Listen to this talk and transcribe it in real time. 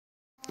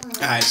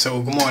Alright,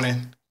 so good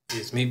morning.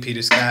 It's me,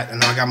 Peter Scott,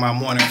 and I got my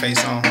morning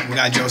face on. We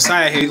got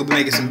Josiah here. He's gonna be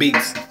making some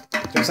beats.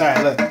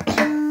 Josiah, look.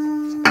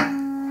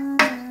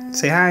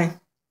 Say hi.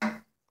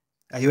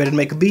 Are you ready to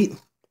make a beat?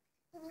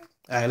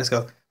 Alright, let's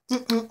go.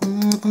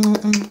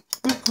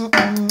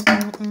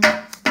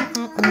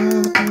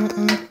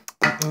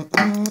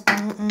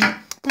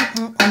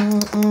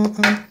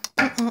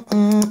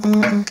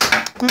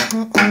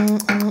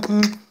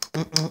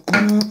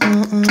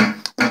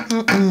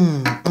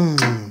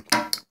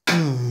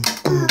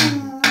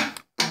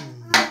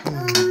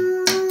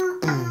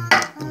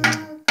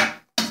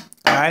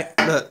 Alright,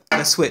 look,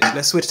 let's switch.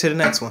 Let's switch to the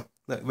next one.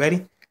 Look,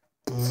 ready?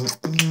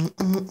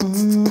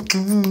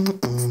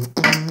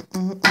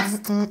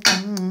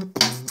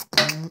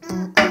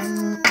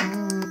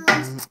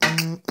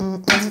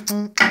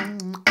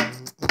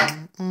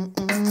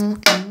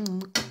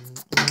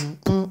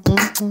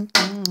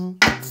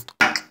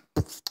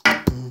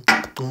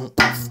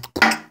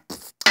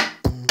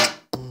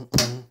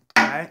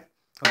 Alright,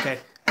 okay,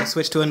 let's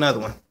switch to another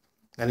one.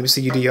 Now let me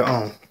see you do your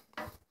own.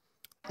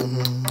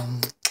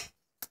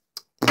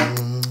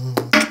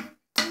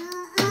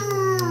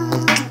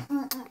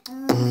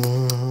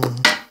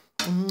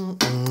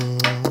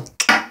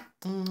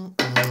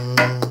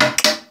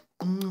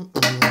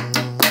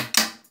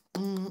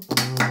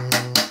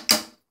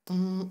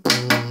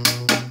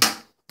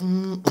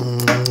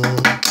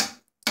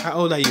 How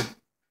old are you?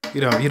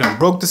 You done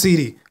broke the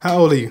CD. How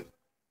old are you?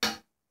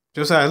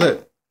 Josiah,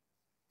 look.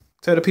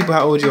 Tell the people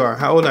how old you are.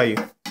 How old are you?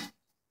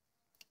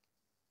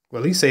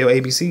 Well, at least say your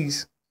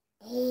ABCs.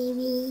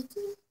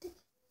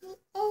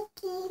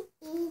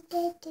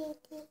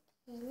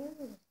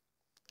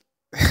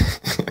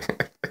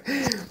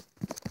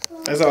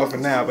 That's all for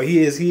now. But he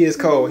is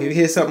cold. If he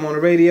hears something on the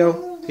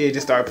radio, he'll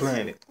just start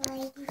playing it.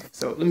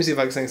 So let me see if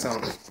I can sing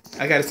something.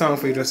 I got a song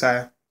for you,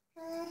 Josiah.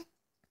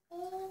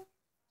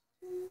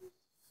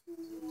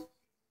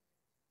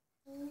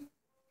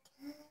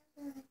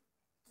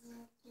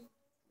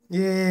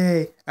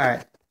 Yay!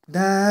 Alright.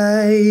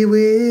 Thy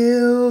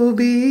will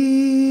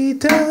be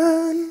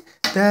done.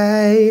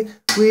 Thy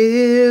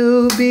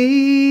will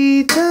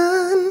be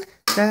done.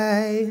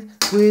 Thy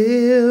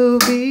will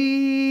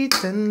be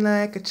done.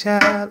 Like a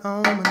child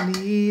on my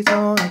knees,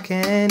 all I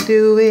can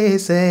do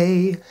is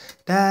say,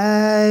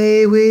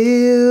 Thy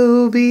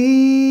will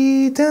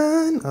be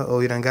done. Uh-oh,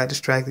 you done got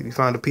distracted. You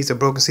found a piece of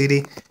broken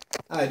CD.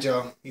 Alright,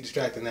 y'all. You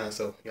distracted now,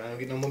 so y'all don't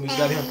get no more music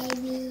out of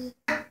him.